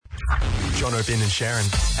Jono, Ben and Sharyn.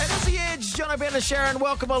 It is The Edge. Jono, Ben and Sharyn,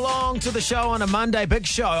 welcome along to the show on a Monday. Big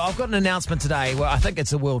show. I've got an announcement today. Well, I think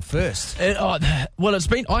it's a world first. I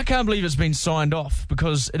can't believe it's been signed off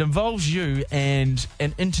because it involves you and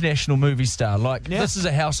an international movie star. This is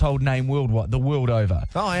a household name worldwide, the world over.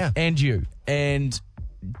 Oh, yeah. And you. And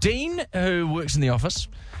Dean, who works in the office,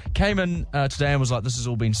 came in today and was like, this has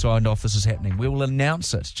all been signed off, this is happening. We will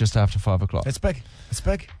announce it just after 5 o'clock. It's big. It's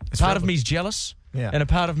big. Part of me's jealous. Yeah. And a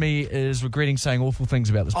part of me is regretting saying awful things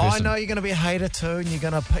about this person. I know you're going to be a hater too, and you're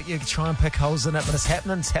going to try and pick holes in it, but it's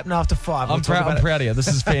happening. It's happening after 5. I'm proud of you. This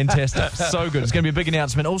is fantastic. So good. It's going to be a big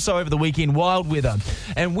announcement. Also over the weekend, wild weather.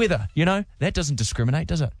 And weather, that doesn't discriminate,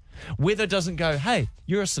 does it? Weather doesn't go, hey,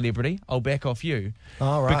 you're a celebrity, I'll back off you.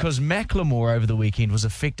 Oh, right. Because Macklemore over the weekend was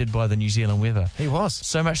affected by the New Zealand weather. He was.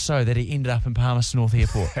 So much so that he ended up in Palmerston North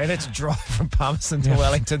Airport. And it's drive from Palmerston to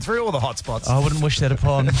Wellington through all the hot spots. I wouldn't wish that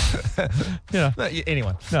upon,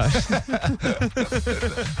 anyone. No.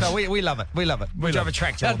 No, we love it. We love it. We drive a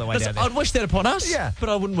tractor all the way down there. I'd wish that upon us, yeah, but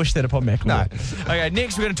I wouldn't wish that upon Macklemore. No. Okay,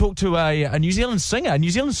 next we're going to talk to a New Zealand singer, a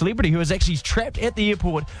New Zealand celebrity who is actually trapped at the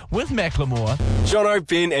airport with Macklemore. Jono,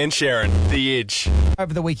 Ben and Sharyn. The Edge.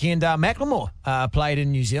 Over the weekend, Macklemore played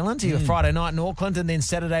in New Zealand. He was Friday night in Auckland and then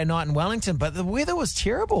Saturday night in Wellington. But the weather was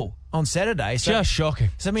terrible on Saturday. So, just shocking.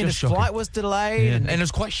 So, I mean, just his flight was delayed. Yeah. And it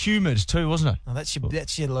was quite humid too, wasn't it? Oh, that's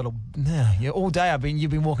your little... all day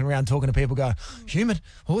you've been walking around talking to people going, humid?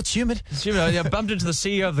 Oh, it's humid. It's humid. I bumped into the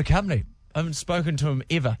CEO of the company. I haven't spoken to him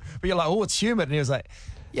ever. But you're like, oh, it's humid. And he was like,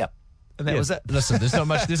 yep. And that was it. Listen, there's not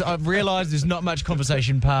much. I've realised there's not much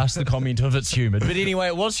conversation past the comment of it's humid. But anyway,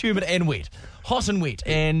 it was humid and wet. Hot and wet.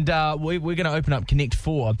 And we're going to open up Connect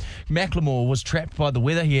 4. Macklemore was trapped by the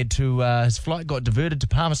weather. He had to, his flight got diverted to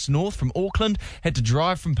Palmerston North from Auckland, had to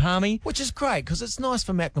drive from Palmy. Which is great, because it's nice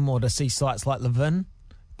for Macklemore to see sites like Levin,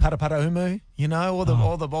 Paraparaumu,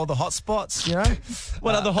 all the hot spots,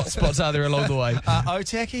 What other hot spots are there along the way?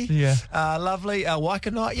 Otaki, lovely,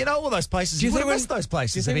 Waikanae, all those places. You would have missed those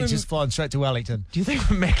places if he's just flying straight to Wellington. Do you think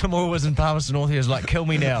when Macklemore was in Palmerston North, he was like, kill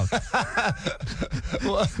me now?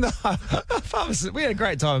 Well, no, we had a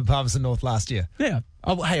great time in Palmerston North last year. Yeah.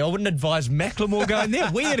 Oh, hey, I wouldn't advise Macklemore going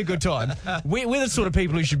there. We had a good time. We're the sort of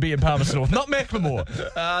people who should be in Palmerston North, not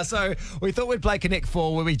Macklemore. So we thought we'd play Connect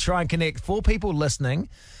 4, where we try and connect 4 people listening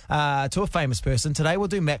to a famous person. Today we'll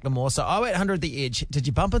do Macklemore. So 0800 The Edge. Did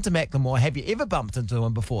you bump into Macklemore? Have you ever bumped into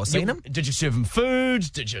him before? Seen him? Did you serve him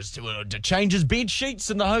food? Did you change his bed sheets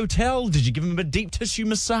in the hotel? Did you give him a deep tissue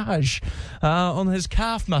massage on his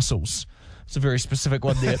calf muscles? It's a very specific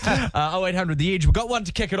one there. 0800 The Edge. We've got one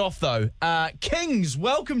to kick it off, though. Kings,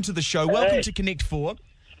 welcome to the show. Welcome to Connect 4.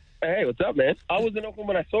 Hey, what's up, man? I was in Auckland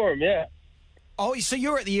when I saw him, yeah. Oh, so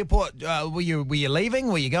you're at the airport. Were you leaving?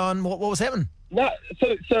 Were you going? What was happening? No,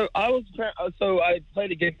 so I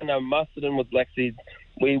played a gig in Masterton with Black Seeds.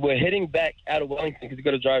 We were heading back out of Wellington because you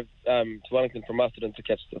got to drive to Wellington from Masterton to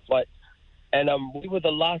catch the flight. And we were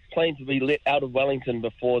the last plane to be let out of Wellington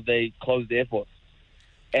before they closed the airport.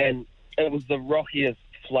 And it was the rockiest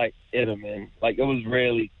flight ever, man. Like, it was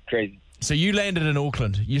really crazy. So you landed in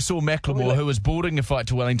Auckland. You saw Macklemore, who was boarding a flight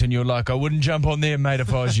to Wellington. You were like, I wouldn't jump on there, mate,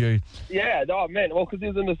 if I was you. Yeah, no, man. Well, because he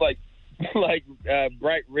was in this,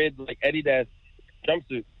 bright red, Adidas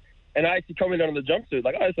jumpsuit. And I actually commented on the jumpsuit,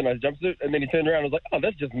 like, oh, that's a nice jumpsuit. And then he turned around and was like, oh,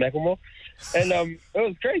 that's just Macklemore. And it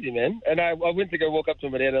was crazy, man. And I went to go walk up to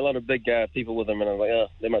him, and he had a lot of big people with him. And I was like, oh,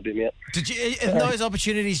 they might beat me up. Did you, in those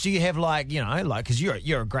opportunities, do you have, because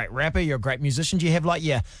you're a great rapper, you're a great musician, do you have,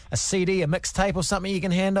 a CD, a mixtape or something you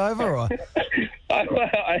can hand over? Or?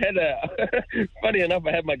 I had funny enough,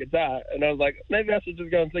 I had my guitar. And I was like, maybe I should just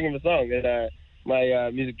go and sing him a song. And my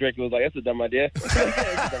music director was like, that's a dumb idea. So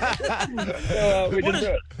we didn't do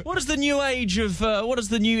it. What is the new age of, what is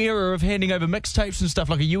the new era of handing over mixtapes and stuff,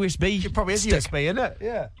 like a USB? It probably is stick. USB, isn't it?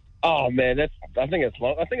 Yeah. Oh, man, I think it's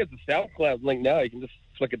a SoundCloud link now. You can just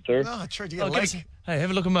flick it through. Oh, true. You get a link. Hey, have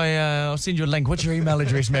a look at my, I'll send you a link. What's your email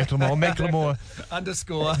address, Macklemore? Macklemore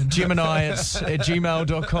 _ Gemini at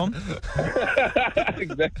gmail.com.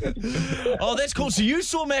 Exactly. Oh, that's cool. So you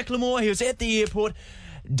saw Macklemore. He was at the airport.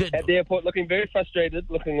 At the airport, looking very frustrated,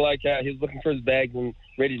 looking like he was looking for his bags and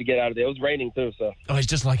ready to get out of there. It was raining too, so. Oh, he's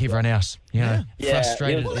just like everyone else, Yeah,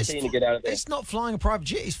 frustrated. he was keen to get out of there. He's not flying a private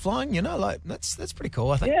jet. He's flying, that's pretty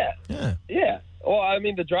cool, I think. Yeah. Well, I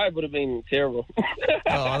mean, the drive would have been terrible.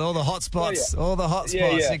 And all the hot spots,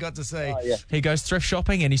 he got to see. Yeah. He goes thrift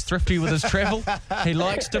shopping and he's thrifty with his travel. He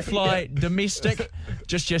likes to fly domestic,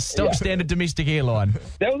 just your stock standard domestic airline.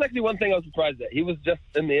 That was actually one thing I was surprised at. He was just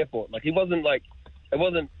in the airport. Like, he wasn't it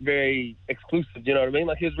wasn't very exclusive, you know what I mean?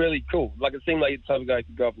 Like, he was really cool. Like, it seemed like the type of guy who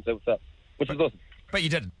could go up and say what's up, which was awesome. But you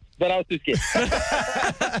didn't. But I was too scared.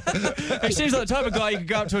 He seems like the type of guy you could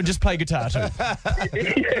go up to and just play guitar to.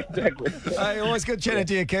 Yeah, exactly. Hey, always good chatting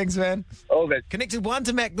to you, Kings, man. All good. Connected 1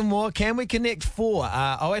 to Macklemore. Can we connect 4?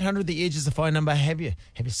 0800 The Edge is the phone number. Have you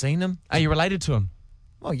seen him? Are you related to him?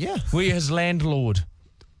 Oh, yeah. Were you his landlord?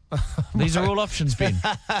 These are all options, Ben.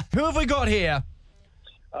 Who have we got here?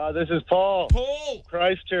 This is Paul. Paul,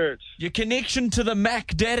 Christchurch. your connection to the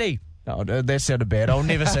Mac Daddy. Oh, that sounded bad. I'll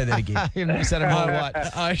never say that again. You've never said it more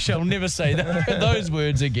white. I shall never say those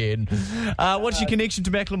words again. What's your connection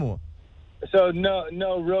to Macklemore? So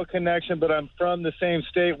no real connection, but I'm from the same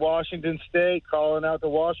state, Washington State, calling out to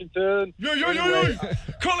Washington. Yo.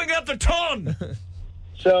 Calling out the ton.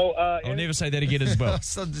 So I'll never say that again as well.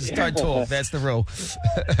 So just don't talk. That's the rule.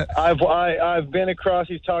 I've been across.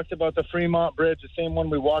 He's talked about the Fremont Bridge, the same one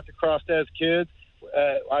we walked across as kids.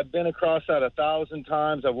 I've been across that 1,000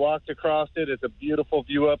 times. I've walked across it. It's a beautiful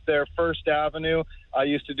view up there. First Avenue. I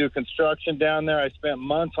used to do construction down there. I spent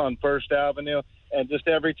months on First Avenue, and just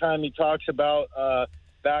every time he talks about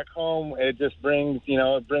back home, it just brings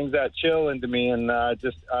that chill into me. And I've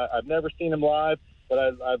never seen him live, but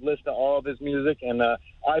I've listened to all of his music, and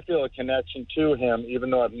I feel a connection to him,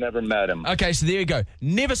 even though I've never met him. Okay, so there you go.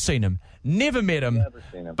 Never seen him. Never met him. Never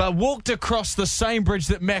seen him. But walked across the same bridge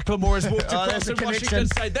that Macklemore has walked across that's a in Washington connection.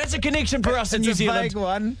 State. That's a connection for us in New It's a Zealand. vague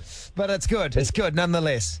one, but it's good. It's good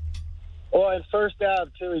nonetheless. Well, and First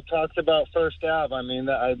Ave, too. He talks about First Ave. I mean,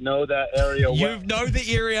 I know that area You well. know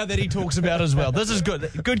the area that he talks about as well. This is good.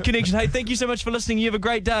 Good connection. Hey, thank you so much for listening. You have a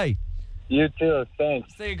great day. You too.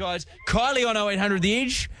 Thanks. See you guys. Kylie on 0800 The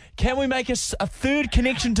Edge. Can we make a third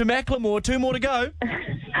connection to Macklemore? 2 more to go.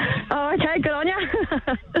 Oh, okay, good on you.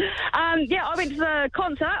 Yeah, I went to the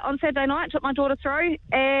concert on Saturday night, took my daughter through,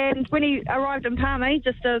 and when he arrived in Palmy,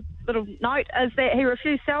 just a little note, is that he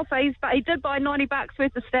refused selfies, but he did buy $90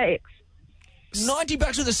 worth of snacks. $90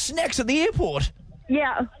 worth of snacks at the airport.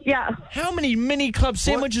 Yeah. How many mini club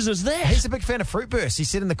sandwiches is that? He's a big fan of Fruit Burst. He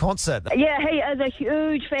said in the concert. Yeah, he is a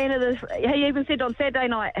huge fan of this. He even said on Saturday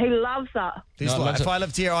night, he loves that. He's No, like, loves if it. I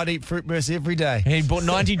lived here, I'd eat Fruit Burst every day. He bought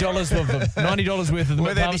 $90 of them. $90 worth of them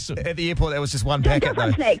Well, at at Palmerston. the airport, that was just one packet,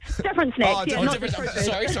 though. Different snacks. Different snacks. Oh, yeah, not different- just Fruit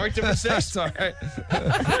Burst. sorry, different snacks. Sorry.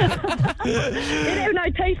 He didn't have no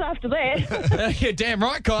teeth after that. Yeah, damn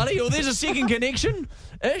right, Kylie. Well, there's a second connection.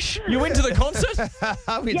 Ish. You went to the concert?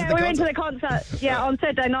 We Yeah, we went to the concert. Yeah, on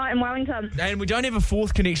Saturday night in Wellington. And we don't have a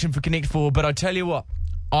fourth connection for Connect 4, but I tell you what,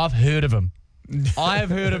 I've heard of him. I have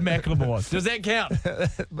heard of Macklemore. Does that count?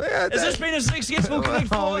 Has this been a successful Connect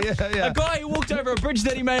 4? Oh, yeah. A guy who walked over a bridge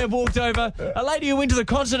that he may have walked over, a lady who went to the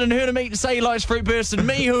concert and heard him say he likes Fruit Burst, and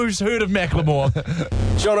me who's heard of Macklemore.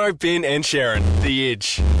 Jono, Ben and Sharyn, The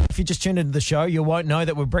Edge. If you just tuned into the show, you won't know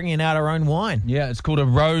that we're bringing out our own wine. Yeah, it's called a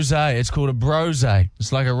rosé. It's called a brosé.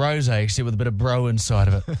 It's like a rosé, except with a bit of bro inside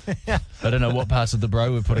of it. I don't know what parts of the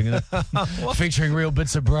bro we're putting in it. Featuring real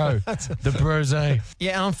bits of bro. The brosé.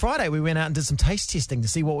 Yeah, and on Friday, we went out and did some taste testing to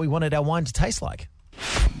see what we wanted our wine to taste like.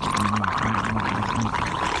 It's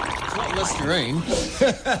not Listerine.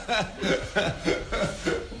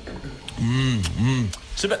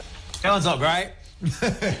 It's a bit... That one's not great.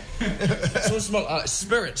 Sort of smell like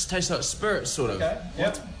spirits. Tastes like spirits, sort of. Okay,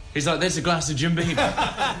 yep. He's like, that's a glass of Jim Beam.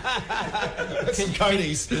 Some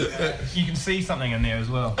Cody's. You can see something in there as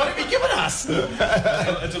well. What have you given us?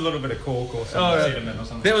 It's a little bit of cork or some sediment or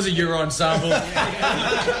something. That was a urine sample.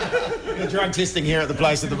 Drug testing here at the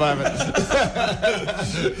place at the moment.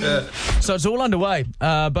 So it's all underway.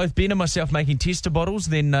 Both Ben and myself making tester bottles.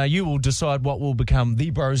 Then you will decide what will become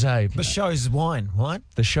the brosé. The show's wine, right?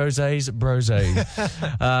 The Chosé's brosé.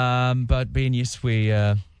 But Ben, yes, we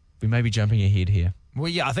may be jumping ahead here. Well,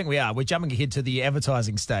 yeah, I think we are. We're jumping ahead to the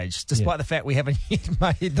advertising stage, despite the fact we haven't yet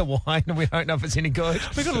made the wine and we don't know if it's any good.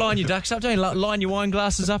 We've got to line your ducks up, don't you? Line your wine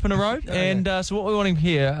glasses up in a row. And so what we're wanting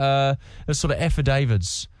here is sort of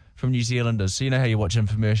affidavits from New Zealanders. So you know how you watch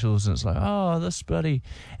infomercials and it's like, oh, this bloody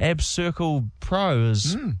Ab Circle Pro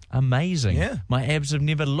is amazing. Yeah. My abs have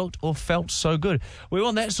never looked or felt so good. We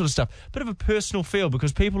want that sort of stuff. Bit of a personal feel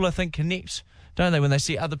because people, I think, connect, don't they, when they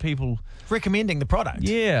see other people. Recommending the product.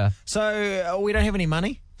 Yeah. So we don't have any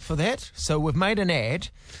money for that. So we've made an ad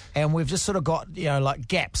and we've just sort of got, like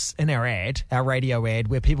gaps in our ad, our radio ad,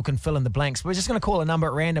 where people can fill in the blanks. We're just going to call a number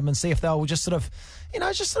at random and see if they'll just sort of,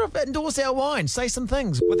 endorse our wine, say some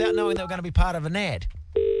things without knowing they're going to be part of an ad.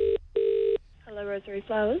 Hello, Rosary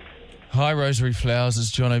Flowers. Hi, Rosary Flowers. It's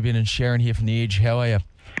Jono, Ben and Sharyn here from The Edge. How are you?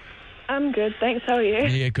 I'm good, thanks. How are you?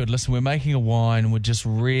 Yeah, good. Listen, we're making a wine. We'd just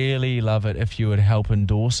really love it if you would help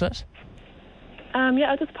endorse it.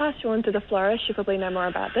 Yeah, I'll just pass you on to the florist. You probably know more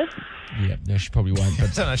about this. Yeah, no, she probably won't. I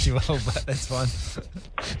don't know if she will, but that's fine.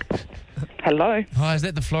 Hello, Hi, is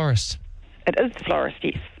that the florist? It is the florist,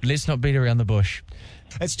 yes. Let's not beat around the bush.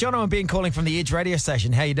 It's Jono and Ben calling from the Edge radio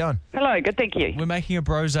station. How you doing? Hello, good, thank you. We're making a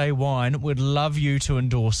Brosé wine. We'd love you to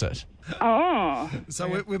endorse it. Oh.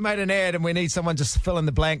 So we've made an ad and we need someone just to fill in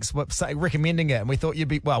the blanks recommending it. And we thought you'd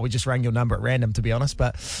be, well, we just rang your number at random, to be honest,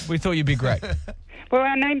 but we thought you'd be great. Well,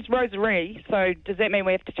 our name's Rosary, so does that mean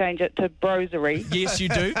we have to change it to Brosary? Yes, you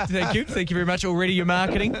do. Thank you. Thank you very much. Already you're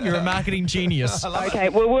marketing. You're a marketing genius. Okay,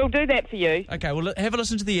 well, we'll do that for you. Okay, well, have a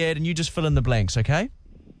listen to the ad and you just fill in the blanks, okay?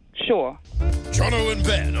 Sure. Jono and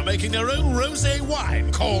Ben are making their own rosé wine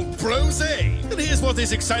called Brosé. And here's what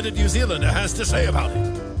this excited New Zealander has to say about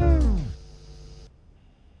it.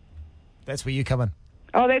 that's where you come in.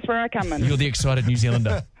 Oh, that's where I come in. You're the excited New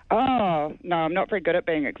Zealander. Oh, no, I'm not very good at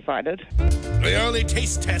being excited. The early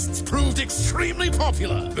taste tests proved extremely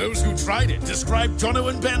popular. Those who tried it described Jono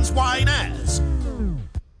and Ben's wine as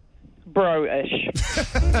bro-ish.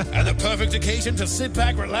 And the perfect occasion to sit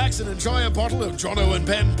back, relax, and enjoy a bottle of Jono and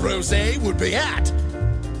Ben Brosé would be at...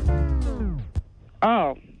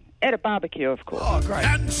 Oh, at a barbecue, of course. Oh, great.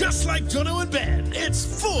 And just like Jono and Ben,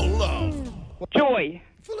 it's full of... joy.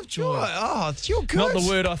 Full of joy. Oh, you're good. Not the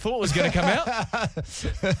word I thought was going to come out.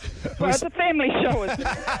 Well, it's a family show, isn't it?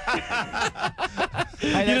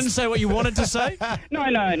 You didn't say what you wanted to say? No.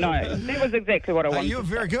 That was exactly what I wanted. You were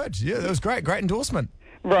very good. Yeah, that was great. Great endorsement.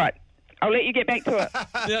 Right. I'll let you get back to it.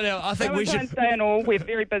 No, I think we should... Valentine's Day and all, we're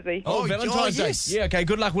very busy. Oh, Valentine's Day. Yes. Yeah, okay,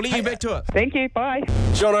 good luck. We'll let you get back to it. Thank you, bye.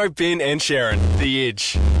 Jono, Ben and Sharyn, The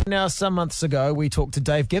Edge. Now, some months ago, we talked to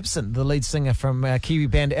Dave Gibson, the lead singer from Kiwi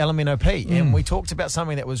band LMNOP, and we talked about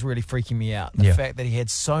something that was really freaking me out. The fact that he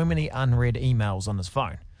had so many unread emails on his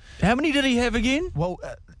phone. How many did he have again? Well,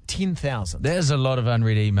 10,000. There's a lot of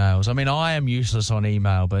unread emails. I mean, I am useless on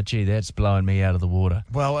email, but gee, that's blowing me out of the water.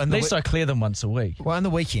 Well, At least I clear them once a week. Well, on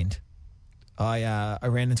the weekend, I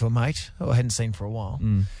ran into a mate who I hadn't seen for a while,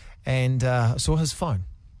 and saw his phone,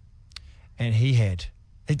 and he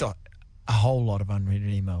got a whole lot of unread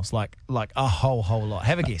emails, like a whole lot.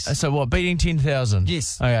 Have a guess. So what? Beating 10,000?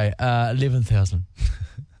 Yes. Okay, 11,000.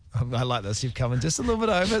 I like this. You've come in just a little bit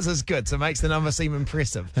over. This is good. So it makes the number seem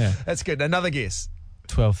impressive. Yeah. That's good. Another guess.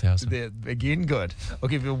 12,000. There, again, good. I'll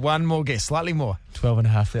give you one more guess, slightly more.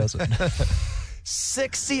 12,500.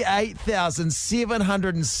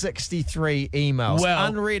 68,763 emails. Well,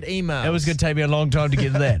 unread emails. It was going to take me a long time to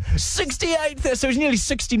get to that. 68,000. So it's nearly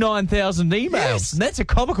 69,000 emails. Yes. And that's a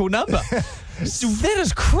comical number. That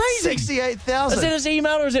is crazy. 68,000. Is that his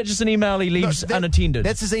email or is that just an email he leaves unattended?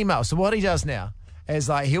 That's his email. So what he does now is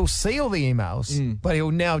he'll see all the emails, but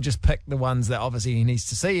he'll now just pick the ones that obviously he needs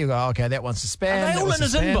to see. He'll go, okay, that one's a spam. Are they all in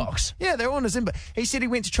his inbox? Yeah, they're all in his inbox. He said he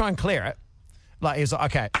went to try and clear it. Like, he was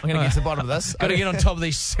like, okay, I'm going to get to the bottom of this. Got to get on top of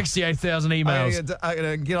these 68,000 emails. I'm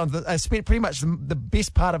going to get on. I spent pretty much the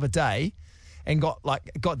best part of a day and got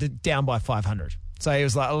down by 500. So he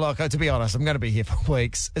was like, look, to be honest, I'm going to be here for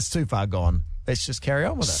weeks. It's too far gone. Let's just carry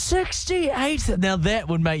on with it. 68. Now that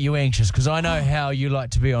would make you anxious because I know how you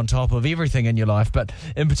like to be on top of everything in your life, but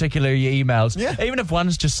in particular your emails. Yeah. Even if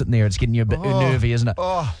one's just sitting there, it's getting you a bit nervy, isn't it?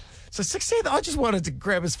 Oh, so 68. I just wanted to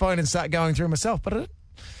grab his phone and start going through myself, but I didn't.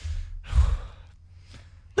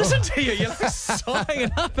 Listen to you. You're like sighing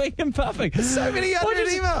and huffing and puffing. So many unread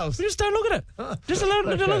emails. Just don't look at it. Just don't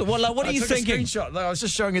look at it. What are you thinking? A screenshot. I was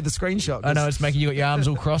just showing you the screenshot. I know it's making you got your arms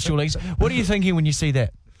all crossed, your legs. What are you thinking when you see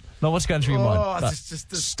that? Like, what's going through your mind? Like,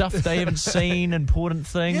 just stuff they haven't seen, important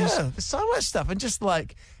things. Yeah, there's so much stuff, and just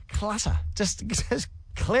like clutter. Just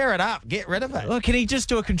clear it up. Get rid of it. Well, can he just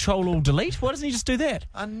do a Control-Alt-Delete? Why doesn't he just do that?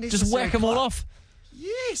 Just whack them all off.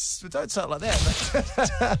 Yes, but don't say it like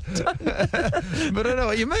that. But I know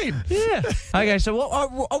what you mean. Yeah. Okay, so what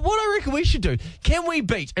I reckon we should do, can we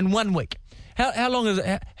beat in 1 week? How long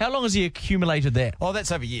has he accumulated that? Oh,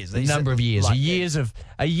 that's over years. A number of years. Like, years of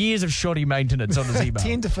shoddy maintenance on his email.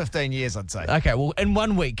 10 to 15 years, I'd say. Okay, well, in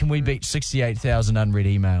 1 week, can we beat 68,000 unread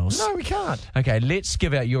emails? No, we can't. Okay, let's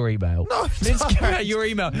give out your email. No, let's give out your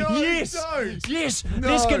email. No, yes, don't. yes.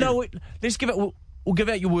 No. Let's give it. We'll give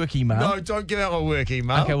out your work email. No, don't give out my work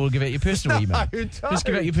email. Okay, we'll give out your personal email. Don't. Let's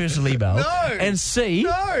give out your personal email. No. And see.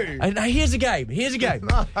 No. And here's a game.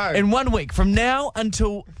 No. In 1 week, from now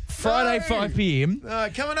until Friday, 5 p.m.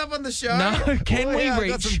 Coming up on the show. No, can we reach? I've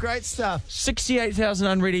got some great stuff. 68,000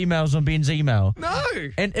 unread emails on Ben's email. No.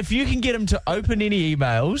 And if you can get him to open any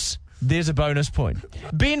emails, there's a bonus point.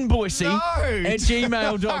 Ben Boise at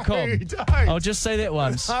gmail.com. No, don't. I'll just say that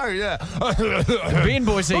once. Oh, yeah. Ben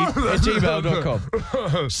Boise at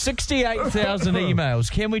gmail.com. 68,000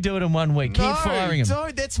 emails. Can we do it in 1 week? Keep firing him.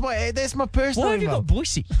 Don't. That's my personal Why have you email. got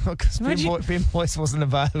Boise? Because Ben Boyce wasn't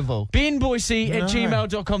available. Ben Boise at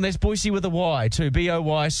gmail.com. That's Boise with a Y too.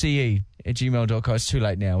 Boyce at gmail.com. It's too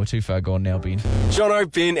late now. We're too far gone now, Ben.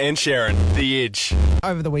 Jono, Ben and Sharyn, The Edge.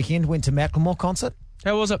 Over the weekend, went to Macklemore concert.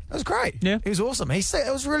 How was it? It was great. Yeah. He was awesome. It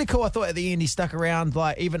was really cool. I thought at the end he stuck around,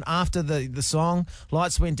 like, even after the song,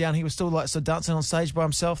 lights went down, he was still, like, sort of dancing on stage by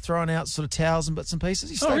himself, throwing out sort of towels and bits and pieces.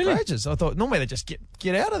 He stayed for ages. I thought normally they just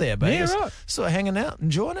get out of there, but he was sort of hanging out,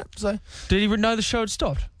 enjoying it. So, did he know the show had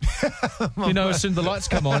stopped? You know, as soon as the lights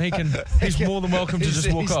come on, he's more than welcome to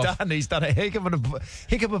just walk off. He's done a heck of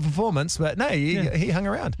a performance, but no, he hung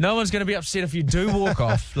around. No one's going to be upset if you do walk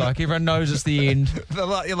off. Like, everyone knows it's the end.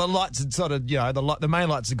 The lights had sort of, the main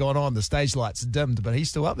lights had gone on, the stage lights had dimmed, but he's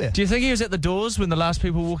still up there. Do you think he was at the doors when the last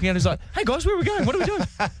people were walking out? He's like, hey guys, where are we going? What are we doing?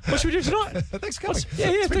 What should we do tonight? Thanks for coming.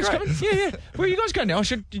 Thanks for coming. Yeah. Where are you guys going now?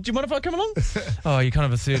 Do you mind if I come along? Oh, you're kind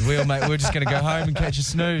of a third wheel, mate. We're just going to go home and catch a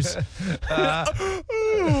snooze.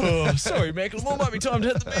 Sorry, Macklemore. Might be time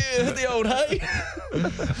to hit the old hay.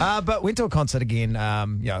 But went to a concert again,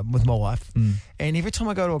 with my wife. And every time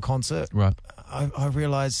I go to a concert, right, I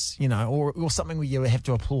realise, or something where you have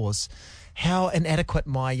to applause, how inadequate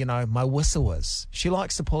my whistle is. She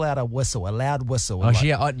likes to pull out a whistle, a loud whistle.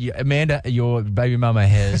 Amanda, your baby mama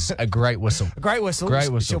has a great whistle. A great whistle. Great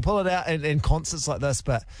whistle. She'll pull it out in concerts like this,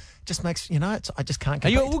 but just makes, I just can't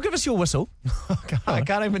compete. Well, give us your whistle. I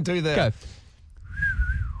can't even do that. Go.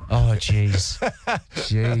 Oh, jeez.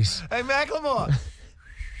 Jeez. Hey, Macklemore.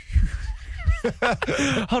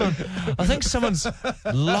 Hold on. I think someone's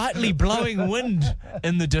lightly blowing wind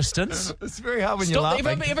in the distance. It's very hard when you're laughing.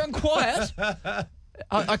 Everyone quiet.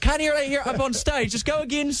 I can't hear it here up on stage. Just go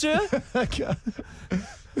again, sir.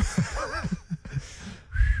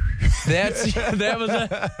 That was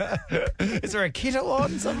it. Is there a kettle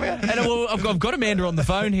on somewhere? And I've got Amanda on the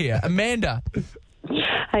phone here. Amanda.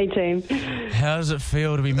 Hey, team. How does it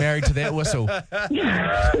feel to be married to that whistle?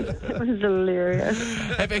 It was hilarious.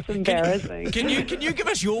 It's embarrassing. Can you give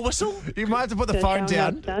us your whistle? You might have to put the phone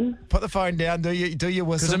down. Put the phone down. Do your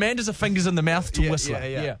whistle. Because Amanda's a fingers in the mouth to whistle.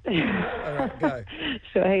 Yeah. All right, go.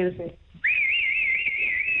 Sure, hang on a second.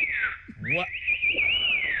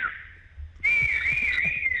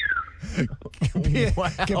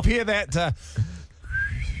 What? Compare that to...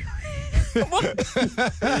 Why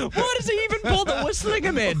does he even bother whistling,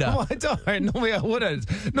 Amanda? I don't. Normally I wouldn't.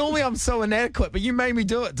 Normally I'm so inadequate, but you made me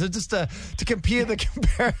do it to compare the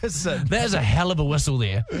comparison. That is a hell of a whistle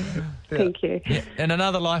there. Thank you. Yeah. In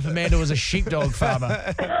another life, Amanda was a sheepdog farmer.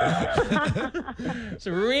 It's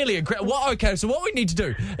really incredible. Okay, so what we need to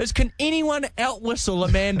do is, can anyone out-whistle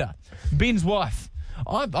Amanda, Ben's wife?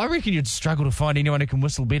 I reckon you'd struggle to find anyone who can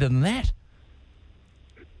whistle better than that.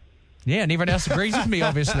 Yeah, and everyone else agrees with me,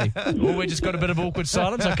 obviously. Or we just got a bit of awkward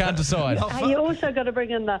silence. I can't decide. You also got to bring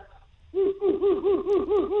in the...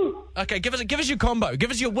 Okay, give us your combo. Give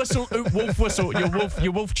us your whistle, wolf whistle, your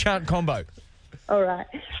wolf chant combo. All right.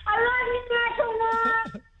 I love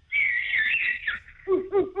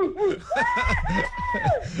you,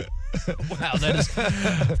 Wow,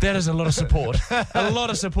 that is a lot of support. A lot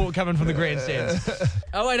of support coming from the grandstands.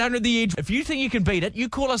 0800 The Edge. If you think you can beat it, you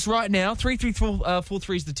call us right now.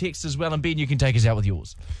 33443 is the text as well, and Ben, you can take us out with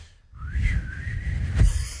yours.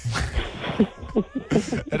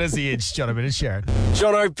 It is The Edge, Jono, Ben and Sharyn.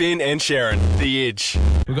 Jono, Ben and Sharyn, The Edge.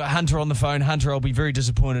 We've got Hunter on the phone. Hunter, I'll be very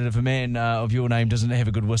disappointed if a man of your name doesn't have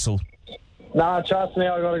a good whistle. Nah, trust me,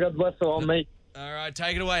 I got a good whistle on me. All right,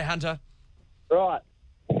 take it away, Hunter. Right.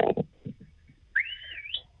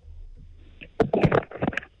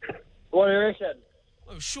 What do you reckon?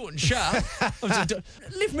 Oh, short and sharp.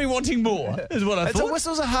 Left me wanting more, is what I thought. A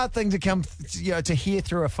whistle's a hard thing to come, to hear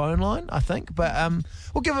through a phone line, I think. But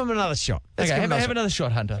we'll give him another shot. Okay, have another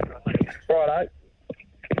shot, Hunter. Righto.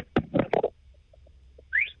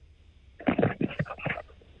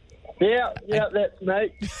 Yeah, that's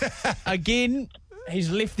me. Again,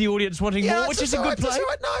 he's left the audience wanting more, which is a good play.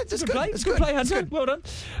 Right. No, it's good. It's good play, Hunter. Well done.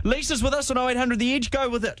 Lisa's with us on 0800 The Edge. Go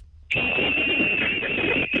with it.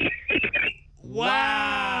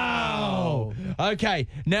 Wow. Okay,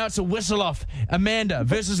 now it's a whistle off. Amanda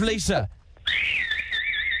versus Lisa.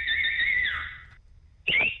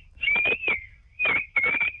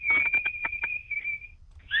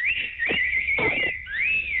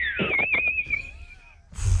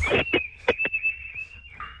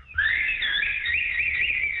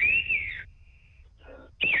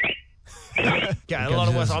 A lot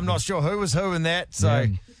of whistles. I'm not sure who was who in that. So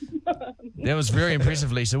that was very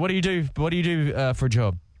impressive, Lisa. What do you do? What do you do for a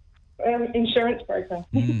job? Insurance broker.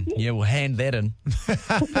 Yeah, we'll hand that in.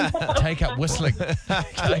 Take up whistling.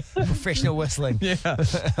 Okay. Professional whistling. Yeah.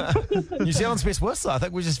 New Zealand's best whistler. I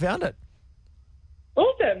think we just found it.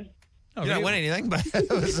 Awesome. You don't win anything, but it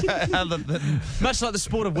was other than... Much like the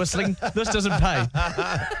sport of whistling, this doesn't pay.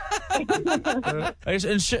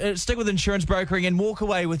 Stick with insurance brokering and walk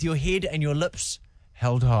away with your head and your lips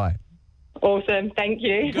held high. Awesome, thank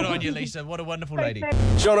you. Good on you, Lisa. What a wonderful lady.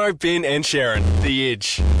 Jono, Ben and Sharyn, The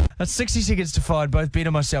Edge. That's 60 seconds to find. Both Ben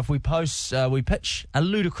and myself, we pitch a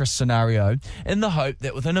ludicrous scenario in the hope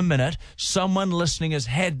that within a minute, someone listening has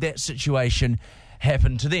had that situation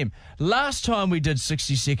happen to them. Last time we did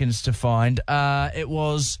 60 seconds to find, it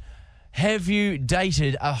was, have you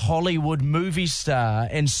dated a Hollywood movie star?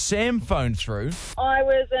 And Sam phoned through. I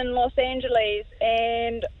was in Los Angeles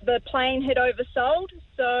and the plane had oversold.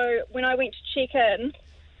 So when I went to check in,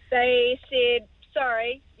 they said,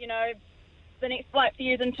 sorry, the next flight for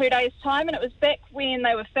you is in 2 days' time. And it was back when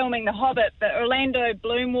they were filming The Hobbit, but Orlando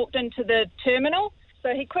Bloom walked into the terminal.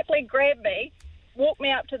 So he quickly grabbed me, walked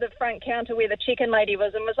me up to the front counter where the check-in lady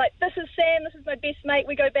was and was like, this is Sam, this is my best mate.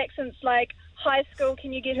 We go back since, high school.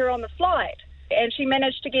 Can you get her on the flight? And she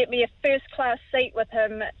managed to get me a first-class seat with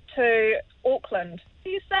him to Auckland.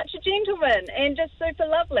 He's such a gentleman and just super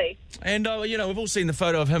lovely. And, we've all seen the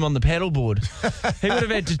photo of him on the paddleboard. He would have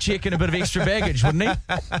had to check in a bit of extra baggage, wouldn't he?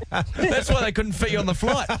 That's why they couldn't fit you on the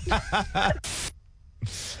flight.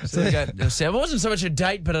 So it wasn't so much a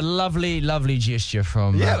date, but a lovely, lovely gesture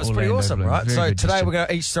from it was pretty Orlando awesome, Bloom. right? Very So good today gesture. we're going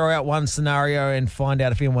to each throw out one scenario and find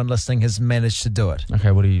out if anyone listening has managed to do it. Okay,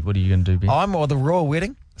 what are you going to do, Ben? The royal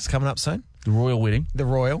wedding is coming up soon. The royal wedding. The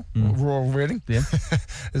royal wedding. Yeah.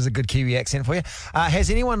 There's a good Kiwi accent for you. Has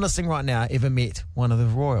anyone listening right now ever met one of the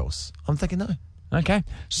royals? I'm thinking no. Okay,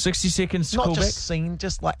 60 seconds to Not call just back. seen,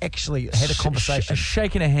 just actually had a conversation.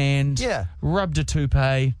 Shaking a hand. Yeah. Rubbed a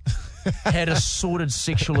toupee. Had a sordid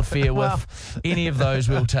sexual affair with. Any of those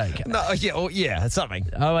we'll take. No, it's something.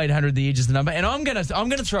 0800 The Edge is the number, and I'm gonna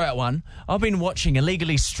throw out one. I've been watching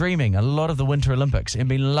illegally streaming a lot of the Winter Olympics and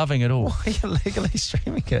been loving it all. Why are you illegally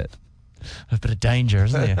streaming it? A bit of danger,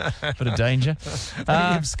 isn't there? A bit of danger. You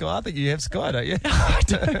have Sky. I think you have Sky, don't you? I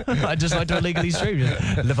do. I just like to illegally stream.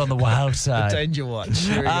 Just live on the wild side. The danger watch.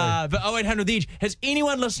 Here we go. But 0800 The Edge. Has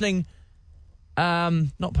anyone listening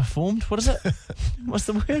not performed? What is it? What's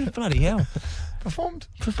the word? Bloody hell. Performed?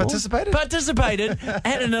 Participated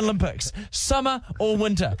at an Olympics, summer or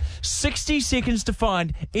winter. 60 seconds to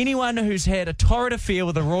find anyone who's had a torrid affair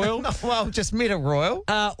with a royal. Just met a royal.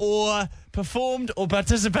 Or performed or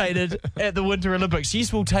participated at the Winter Olympics.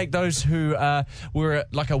 Yes, we'll take those who were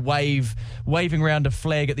at like a waving around a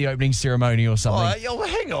flag at the opening ceremony or something. Oh,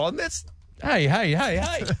 hang on. That's... Hey. Hey.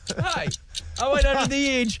 Oh, wait, under the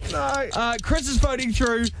edge. No. Chris is voting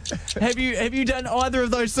through. Have you done either of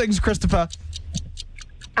those things, Christopher?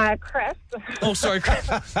 Chris. Oh, sorry, Chris.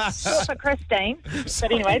 Short for Christine.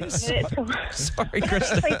 But anyway, it's cool. Sorry,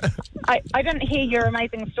 Christine. I didn't hear your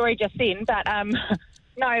amazing story just then, but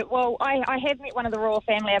no, well, I have met one of the royal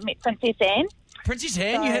family. I've met Princess Anne. Princess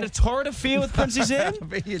Anne? You had a torrid affair with Princess Anne?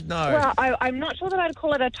 No. Well, I'm not sure that I'd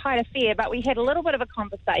call it a tight affair, but we had a little bit of a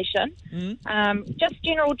conversation. Just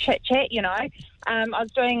general chit-chat, I was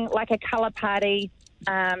doing like a colour party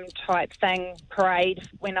type thing, parade,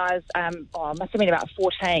 when I was, I must have been about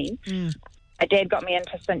 14. My dad got me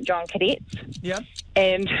into St John Cadets. Yeah.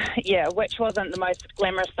 And, which wasn't the most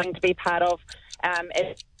glamorous thing to be part of.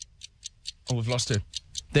 We've lost her.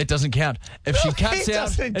 That doesn't count. If she cuts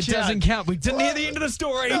out, it doesn't count. We didn't hear the end of the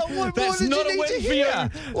story. That's not a win for you.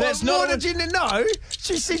 That's not. What did you know?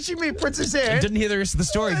 She said she met Princess Anne. You didn't hear the rest of the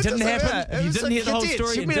story. It didn't happen. If you didn't hear the whole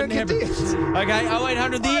story, it didn't happen. Okay,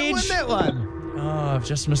 0800 The Edge. I won that one. Oh, I've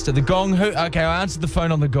just missed it. The gong. Who? Okay, I answered the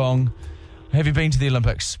phone on the gong. Have you been to the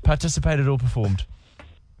Olympics? Participated or performed?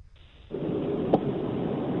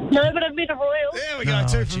 No, but I've met a royal. There we go.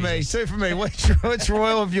 Two for me. Which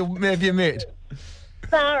royal have you met?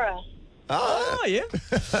 Sarah. Oh, yeah.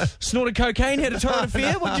 Snorted cocaine, had a torrid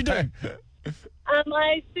affair. What'd you do?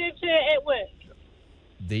 I served her at work.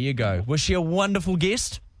 There you go. Was she a wonderful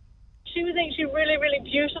guest? She was actually really, really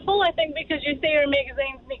beautiful. I think because you see her in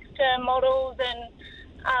magazines next to models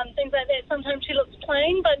and things like that, sometimes she looks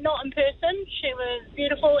plain, but not in person. She was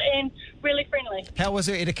beautiful and really friendly. How was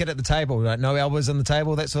her etiquette at the table? Like no elbows on the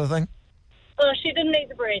table, that sort of thing? Oh, she didn't eat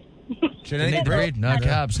the bread. She didn't eat bread. No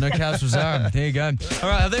carbs. No carbs for Zara. There you go. All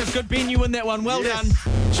right, that's good. Ben, you win that one. Well done.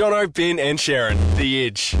 Jono, Ben and Sharyn, The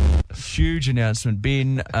Edge. Huge announcement.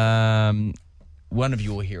 Ben, one of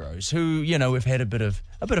your heroes, who we've had a bit of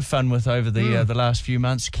fun with over the last few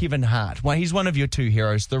months. Kevin Hart. Well, he's one of your two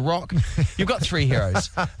heroes. The Rock. You've got three heroes.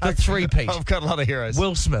 The three-peat. I've got a lot of heroes.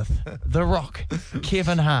 Will Smith, The Rock,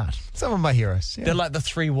 Kevin Hart. Some of my heroes. Yeah. They're like the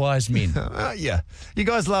three wise men. Yeah, you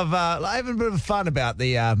guys love having a bit of fun about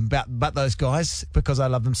the about those guys because I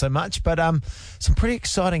love them so much. But some pretty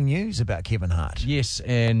exciting news about Kevin Hart. Yes,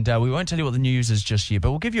 and we won't tell you what the news is just yet, but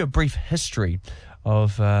we'll give you a brief history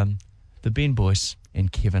of the Ben Boyce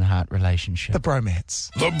and Kevin Hart relationship. The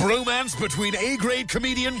bromance. The bromance between A-grade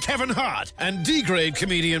comedian Kevin Hart and D-grade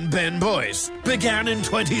comedian Ben Boyce began in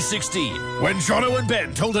 2016 when Jono and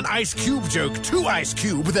Ben told an Ice Cube joke to Ice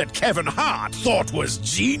Cube that Kevin Hart thought was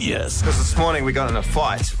genius. Because this morning we got in a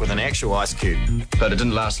fight with an actual Ice Cube. But it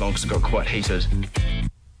didn't last long because it got quite heated.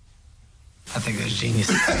 I think that's genius.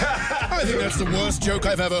 I think that's the worst joke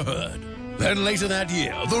I've ever heard. Then later that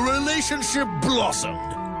year, the relationship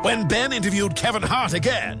blossomed when Ben interviewed Kevin Hart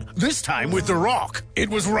again, this time with The Rock. It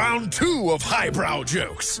was round 2 of highbrow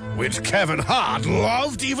jokes, which Kevin Hart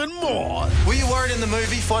loved even more. Were you worried in the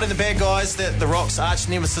movie, Fighting the Bad Guys, that The Rock's arch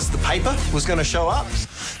nemesis, the paper, was going to show up?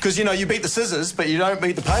 Because, you beat the scissors, but you don't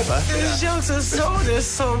beat the paper. These jokes are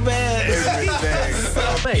so bad.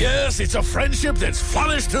 Yes, it's a friendship that's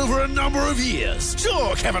flourished over a number of years.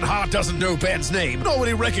 Sure, Kevin Hart doesn't know Ben's name, nor would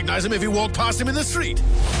he recognize him if he walked past him in the street.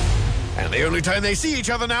 And the only time they see each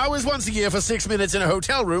other now is once a year for 6 minutes in a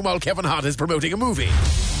hotel room while Kevin Hart is promoting a movie.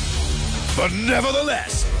 But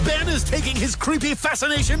nevertheless, Ben is taking his creepy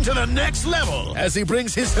fascination to the next level as he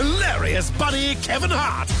brings his hilarious buddy Kevin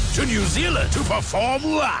Hart to New Zealand to perform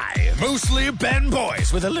live. Mostly Ben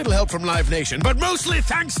Boyce, with a little help from Live Nation, but mostly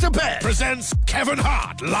thanks to Ben, presents Kevin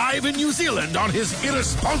Hart live in New Zealand on his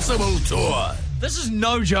irresponsible tour. This is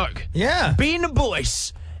no joke. Yeah. Ben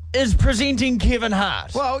Boyce is presenting Kevin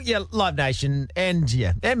Hart. Well, yeah, Live Nation and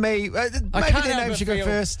me. Maybe their names should go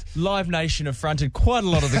first. Live Nation have fronted quite a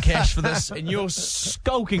lot of the cash for this, and you're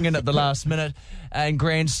skulking in at the last minute and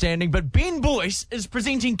grandstanding. But Ben Boyce is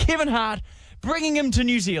presenting Kevin Hart, bringing him to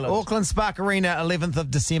New Zealand. Auckland Spark Arena, 11th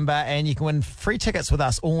of December, and you can win free tickets with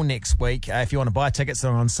us all next week. If you want to buy tickets,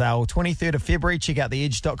 they're on sale 23rd of February. Check out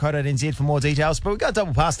theedge.co.nz for more details. But we've got a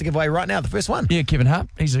double pass to give away right now, the first one. Yeah, Kevin Hart.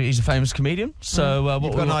 He's a famous comedian. So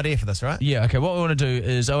you've got an idea for this, right? Yeah, okay. What we want to do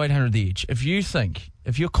is 0800 The Edge.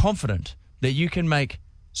 If you're confident that you can make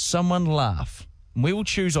someone laugh, we will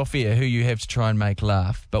choose off air who you have to try and make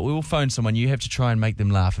laugh, but we will phone someone. You have to try and make them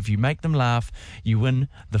laugh. If you make them laugh, you win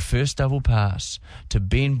the first double pass to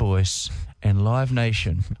Ben Boyce and Live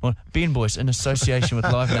Nation. Well, Ben Boyce in association with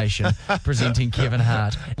Live Nation presenting Kevin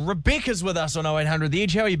Hart. Rebecca's with us on 0800 The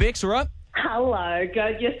Edge. How are you, Bex? All right? Hello,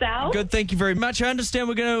 good. Yourself? Good, thank you very much. I understand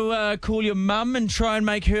we're going to call your mum and try and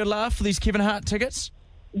make her laugh for these Kevin Hart tickets.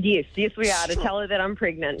 Yes, we are. To tell her that I'm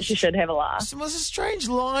pregnant. She should have a laugh. There's a strange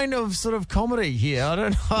line of sort of comedy here. I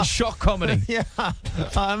don't know. Shock comedy. Yeah.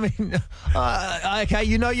 I mean, okay,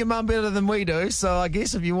 you know your mum better than we do, so I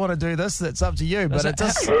guess if you want to do this, it's up to you. But it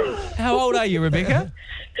does. How old are you, Rebecca?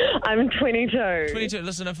 I'm 22. 22.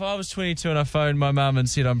 Listen, if I was 22 and I phoned my mum and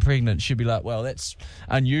said I'm pregnant, she'd be like, well, that's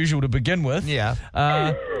unusual to begin with. Yeah.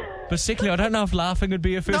 But secondly, I don't know if laughing would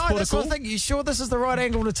be a first port of call. No, that's what I think. You sure this is the right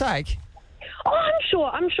angle to take? Oh,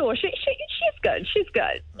 I'm sure. She's good. She's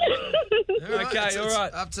good. Okay, all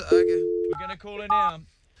right. Okay. We're going to call her now.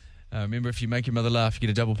 Remember, if you make your mother laugh, you get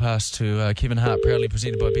a double pass to Kevin Hart, proudly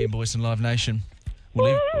presented by Ben Boyce and Live Nation.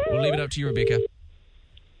 We'll leave it up to you, Rebecca.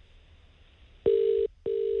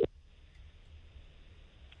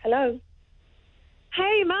 Hello.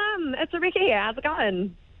 Hey, Mum. It's Rebecca here. How's it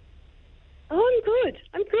going? Oh,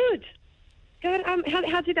 I'm good. Good.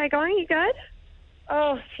 How's your day going? You good?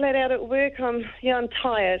 Oh, flat out at work. I'm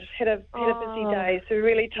tired. Had a busy day, so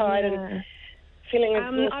really tired and feeling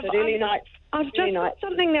exhausted. Early nights. I've just got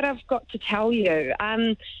something that I've got to tell you.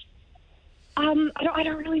 I don't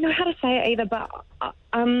really know how to say it either, but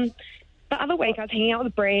the other week I was hanging out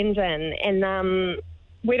with Brandon, and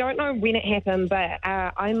we don't know when it happened, but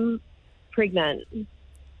I'm pregnant.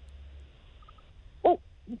 Oh,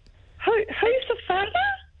 who's the father?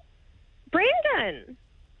 Brandon.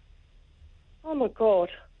 Oh, my God.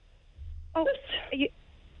 Oh, are you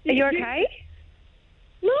okay?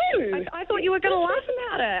 No. I thought you were going to laugh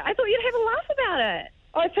about it. I thought you'd have a laugh about it.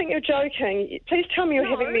 I think you're joking. Please tell me you're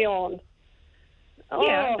having me on.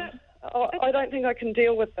 Yeah. I don't think I can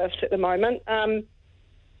deal with this at the moment. I'm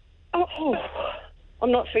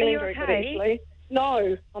not feeling very good, actually.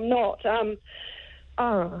 No, I'm not.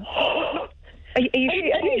 Are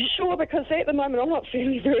you sure? Because at the moment I'm not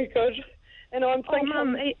feeling very good. And I'm thinking...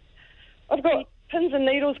 Mum, I've got pins and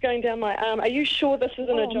needles going down my arm. Are you sure this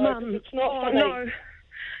isn't a joke? Mum. It's not funny.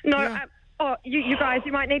 No. Yeah. Oh, you guys,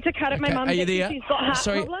 you might need to cut it. My Okay, mum are you thinks there? she's got heart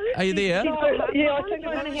Sorry, problems. are you there? She's got heart Yeah, I problems. think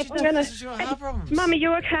I'm I'm gonna have Mum, are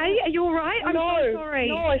you okay? Are you all right? I'm so sorry.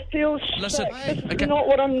 No, I feel Listen, sick. This okay. is not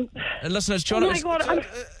what I'm... Listen, it's Oh Jono. my God,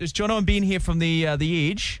 It's Jono and Ben here from the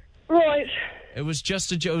Edge. Right. It was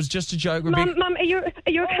just a joke. Rebecca. Mum, are you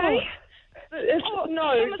okay?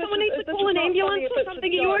 Someone needs to call an ambulance or something.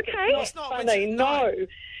 Are you okay? It's not funny. No.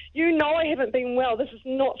 You know I haven't been well. This is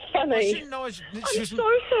not funny. I'm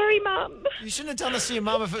so sorry, Mum. You shouldn't have done this to your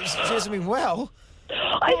mum if she hasn't been well.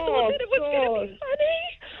 I thought that it was going to be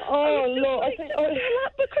funny. Oh, look, I think...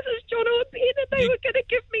 because it's Jono and Ben and they were going to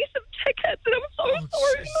give me some tickets and I'm so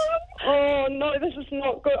sorry, Mum. Oh, no, this is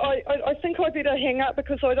not good. I think I better hang up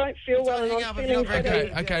because I don't feel well and I'm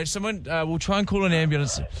feeling Okay, someone, we'll try and call an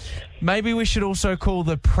ambulance. Maybe we should also call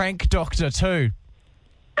the prank doctor too.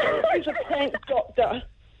 Who's a prank doctor?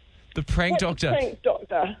 The prank What's doctor. A prank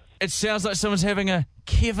doctor? It sounds like someone's having a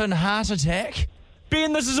Kevin heart attack.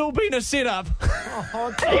 Ben, this has all been a setup.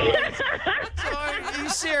 Oh, don't. Are you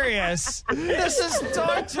serious? Don't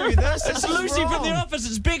do this. It's Lucy from the office.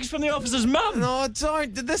 It's Bex from the office's mum. No,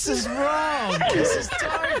 don't. This is wrong.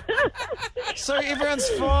 Don't. So everyone's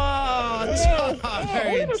fine. All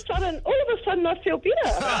of a sudden, I feel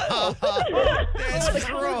better. That's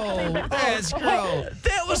cruel. That's cruel.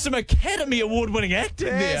 That was some Academy Award-winning acting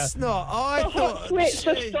That's there. not. I The thought. hot sweats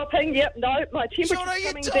are stopping. Yep, no, my temperature's Jono, you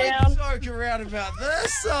coming don't down. joke around about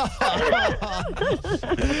this.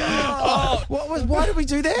 Why did we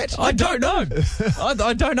do that? I don't know.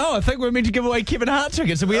 I don't know. I think we're meant to give away Kevin Hart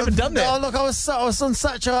tickets and we haven't done that. Oh, look, I was on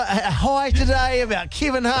such a high today about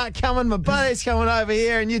Kevin Hart coming, my buddy's coming over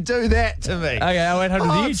here, and you do that to me. Okay, 0800 The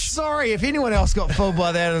I'm Edge. sorry if anyone else got fooled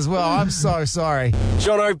by that as well. I'm so sorry.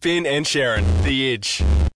 Jono, Ben and Sharyn, The Edge.